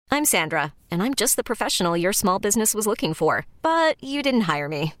I'm Sandra, and I'm just the professional your small business was looking for. But you didn't hire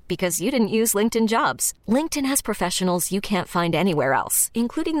me because you didn't use LinkedIn Jobs. LinkedIn has professionals you can't find anywhere else,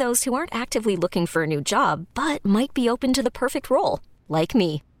 including those who aren't actively looking for a new job, but might be open to the perfect role, like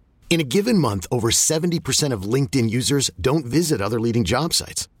me. In a given month, over 70% of LinkedIn users don't visit other leading job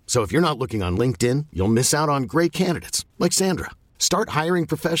sites. So if you're not looking on LinkedIn, you'll miss out on great candidates like Sandra. Start hiring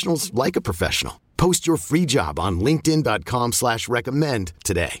professionals like a professional. Post your free job on linkedin.com/recommend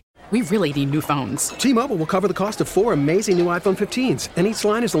today. We really need new phones. T-Mobile will cover the cost of 4 amazing new iPhone 15s, and each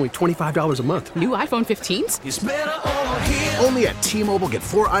line is only $25 a month. New iPhone 15s? It's better over here. Only at T-Mobile, get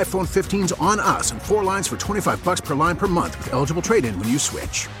 4 iPhone 15s on us and 4 lines for $25 per line per month with eligible trade-in when you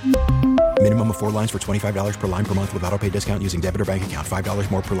switch. Minimum of 4 lines for $25 per line per month with autopay discount using debit or bank account.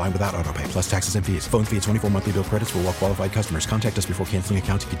 $5 more per line without autopay, plus taxes and fees. Phone fee at 24 monthly bill credits for well-qualified customers. Contact us before canceling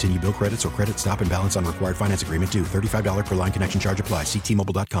account to continue bill credits or credit stop and balance on required finance agreement due. $35 per line connection charge applies. See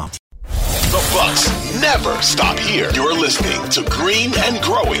T-Mobile.com. The Bucks never stop here. You're listening to Green and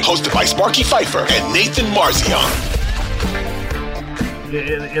Growing, hosted by Sparky Pfeiffer and Nathan Marzion.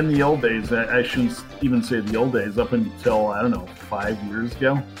 In the old days, I shouldn't even say the old days, up until, 5 years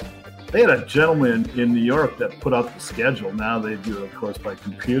ago, they had a gentleman in New York that put out the schedule. Now they do it, of course, by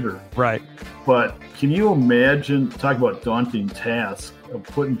computer. Right. But can you imagine, talk about daunting task of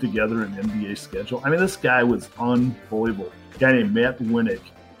putting together an NBA schedule? I mean, this guy was unbelievable. A guy named Matt Winnick.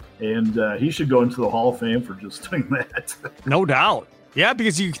 And he should go into the Hall of Fame for just doing that. No doubt. Yeah,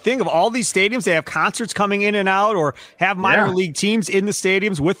 because you think of all these stadiums, they have concerts coming in and out or have minor league teams in the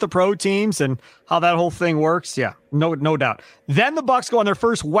stadiums with the pro teams and how that whole thing works. Yeah, no doubt. Then the Bucks go on their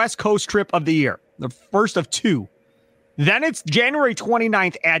first West Coast trip of the year, the first of 2. Then it's January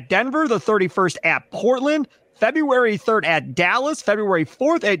 29th at Denver, the 31st at Portland, February 3rd at Dallas, February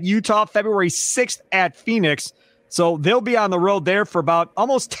 4th at Utah, February 6th at Phoenix. So they'll be on the road there for about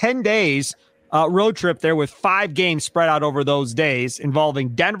almost 10 days. Road trip there with 5 games spread out over those days involving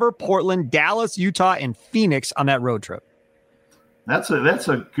Denver, Portland, Dallas, Utah, and Phoenix on that road trip. That's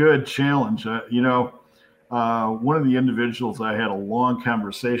a good challenge. One of the individuals I had a long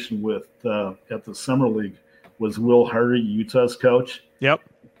conversation with at the Summer League was Will Hardy, Utah's coach. Yep.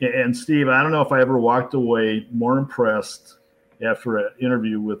 And Steve, I don't know if I ever walked away more impressed after an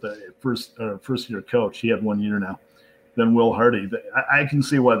interview with a first-year coach. He had 1 year now. Than Will Hardy. I can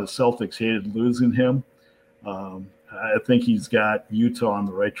see why the Celtics hated losing him. I think he's got Utah on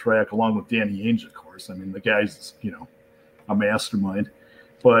the right track, along with Danny Ainge, of course. I mean, the guy's, a mastermind.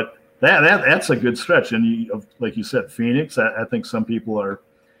 But that's a good stretch. And like you said, Phoenix, I think some people are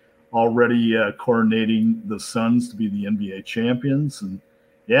already coordinating the Suns to be the NBA champions. And,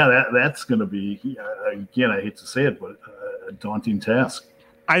 that's going to be, again, I hate to say it, but a daunting task.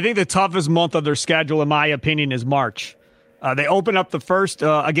 I think the toughest month of their schedule, in my opinion, is March. They open up the first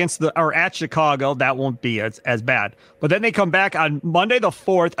at Chicago. That won't be as bad. But then they come back on Monday the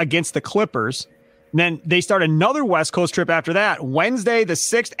 4th against the Clippers. And then they start another West Coast trip after that. Wednesday the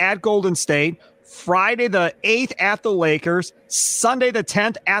 6th at Golden State. Friday the 8th at the Lakers. Sunday the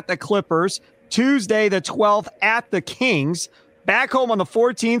 10th at the Clippers. Tuesday the 12th at the Kings. Back home on the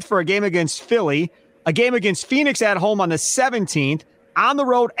 14th for a game against Philly. A game against Phoenix at home on the 17th. On the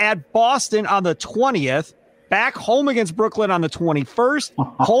road at Boston on the 20th. Back home against Brooklyn on the 21st.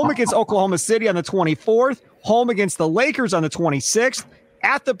 Home against Oklahoma City on the 24th. Home against the Lakers on the 26th.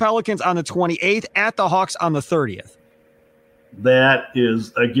 At the Pelicans on the 28th. At the Hawks on the 30th. That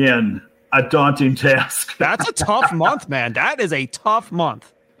is, again, a daunting task. That's a tough month, man. That is a tough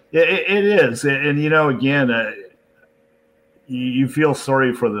month. It is. And, again, you feel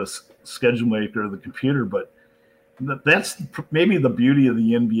sorry for the schedule maker, the computer, but that's maybe the beauty of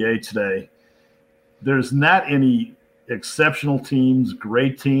the NBA today. There's not any exceptional teams,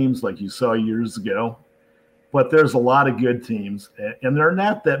 great teams like you saw years ago, but there's a lot of good teams, and there are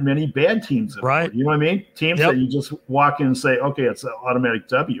not that many bad teams anymore. Right. You know what I mean? Teams that you just walk in and say, okay, it's an automatic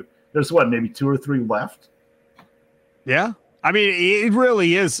W. There's maybe 2 or 3 left? Yeah. I mean, it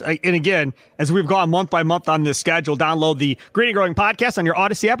really is. And again, as we've gone month by month on this schedule, download the Green and Growing podcast on your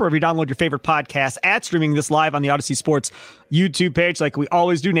Odyssey app, or if you download your favorite podcast app, streaming this live on the Odyssey Sports YouTube page, like we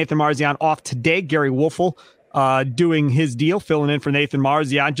always do. Nathan Marzion off today. Gery Woelfel doing his deal, filling in for Nathan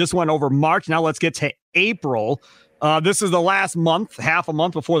Marzion. Just went over March. Now let's get to April. This is the last month, half a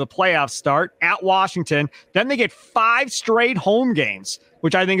month before the playoffs start at Washington. Then they get 5 straight home games,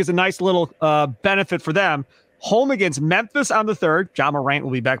 which I think is a nice little benefit for them. Home against Memphis on the 3rd. Ja Morant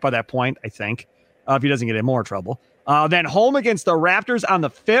will be back by that point, I think, if he doesn't get in more trouble. Then home against the Raptors on the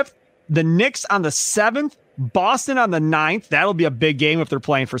 5th. The Knicks on the 7th. Boston on the 9th. That'll be a big game if they're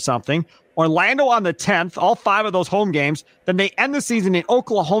playing for something. Orlando on the 10th, all 5 of those home games. Then they end the season in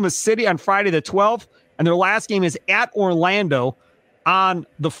Oklahoma City on Friday the 12th, and their last game is at Orlando on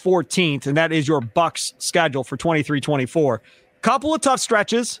the 14th, and that is your Bucks schedule for 23-24. Couple of tough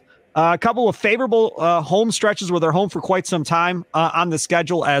stretches, a couple of favorable home stretches where they're home for quite some time on the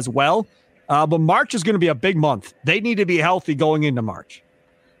schedule as well. But March is going to be a big month. They need to be healthy going into March.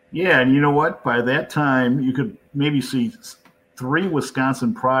 Yeah, and you know what? By that time, you could maybe see 3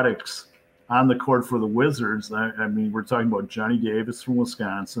 Wisconsin products on the court for the Wizards. I mean, we're talking about Johnny Davis from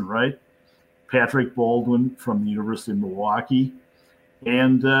Wisconsin, right? Patrick Baldwin from the University of Milwaukee,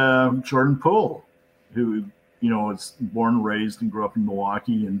 and Jordan Poole, who, you know, is born and raised and grew up in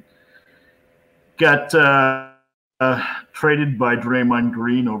Milwaukee and got traded by Draymond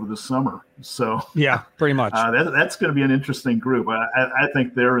Green over the summer. So yeah, pretty much. That's going to be an interesting group. I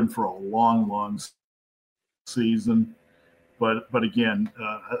think they're in for a long season. But again,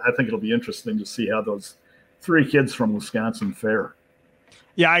 I think it'll be interesting to see how those 3 kids from Wisconsin fare.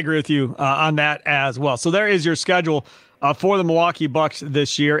 Yeah, I agree with you on that as well. So there is your schedule for the Milwaukee Bucks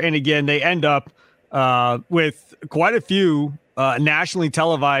this year. And again, they end up with quite a few nationally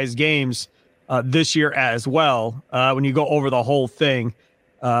televised games this year as well. When you go over the whole thing,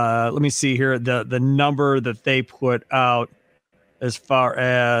 let me see here, the number that they put out as far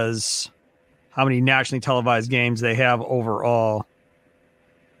as how many nationally televised games they have overall.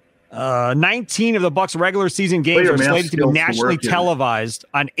 19 of the Bucks' regular season games are slated to be nationally televised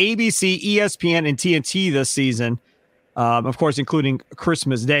on ABC, ESPN, and TNT this season. Of course, including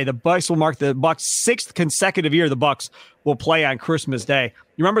Christmas Day. The Bucks will mark the Bucks' 6th consecutive year the Bucks will play on Christmas Day.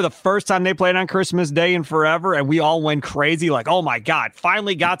 You remember the first time they played on Christmas Day in forever, and we all went crazy, like, oh my God,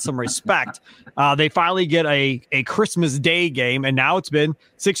 finally got some respect. They finally get a Christmas Day game, and now it's been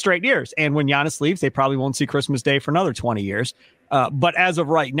 6 straight years. And when Giannis leaves, they probably won't see Christmas Day for another 20 years. But as of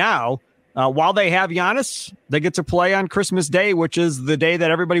right now, while they have Giannis, they get to play on Christmas Day, which is the day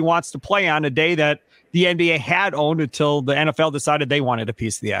that everybody wants to play on, a day that the NBA had owned until the NFL decided they wanted a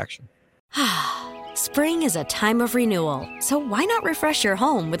piece of the action. Spring is a time of renewal, so why not refresh your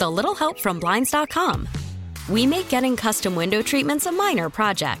home with a little help from Blinds.com? We make getting custom window treatments a minor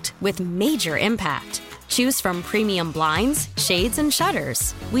project with major impact. Choose from premium blinds, shades, and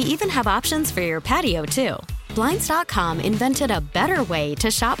shutters. We even have options for your patio, too. Blinds.com invented a better way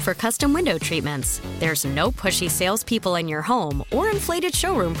to shop for custom window treatments. There's no pushy salespeople in your home or inflated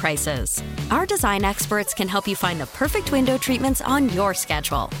showroom prices. Our design experts can help you find the perfect window treatments on your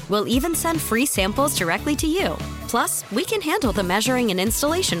schedule. We'll even send free samples directly to you. Plus, we can handle the measuring and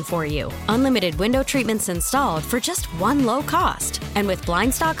installation for you. Unlimited window treatments installed for just one low cost. And with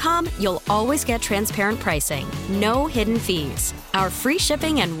Blinds.com, you'll always get transparent pricing. No hidden fees. Our free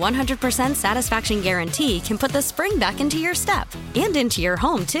shipping and 100% satisfaction guarantee can put the spring back into your step and into your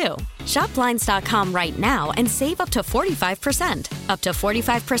home, too. Shop Blinds.com right now and save up to 45%. Up to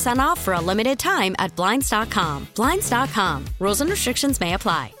 45% off for a limited time at Blinds.com. Blinds.com. Rules and restrictions may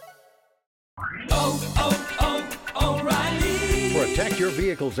apply. Protect your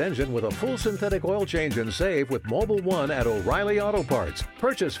vehicle's engine with a full synthetic oil change and save with Mobile One at O'Reilly Auto Parts.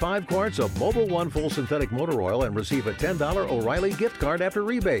 Purchase 5 quarts of Mobile One full synthetic motor oil and receive a $10 O'Reilly gift card after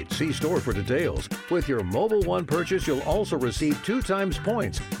rebate. See store for details. With your Mobile One purchase, you'll also receive 2 times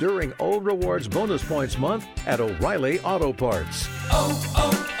points during O Rewards Bonus Points Month at O'Reilly Auto Parts.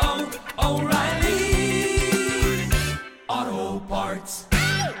 O'Reilly Auto Parts.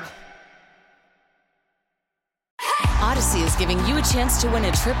 Odyssey is giving you a chance to win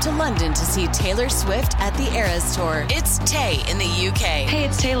a trip to London to see Taylor Swift at the Eras Tour. It's Tay in the UK. Hey,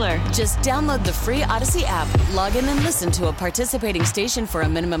 it's Taylor. Just download the free Odyssey app, log in and listen to a participating station for a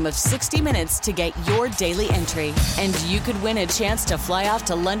minimum of 60 minutes to get your daily entry. And you could win a chance to fly off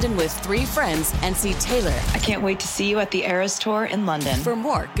to London with 3 friends and see Taylor. I can't wait to see you at the Eras Tour in London. For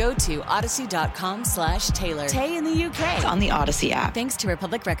more, go to odyssey.com/Taylor. Tay in the UK. It's on the Odyssey app. Thanks to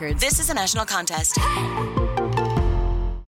Republic Records. This is a national contest.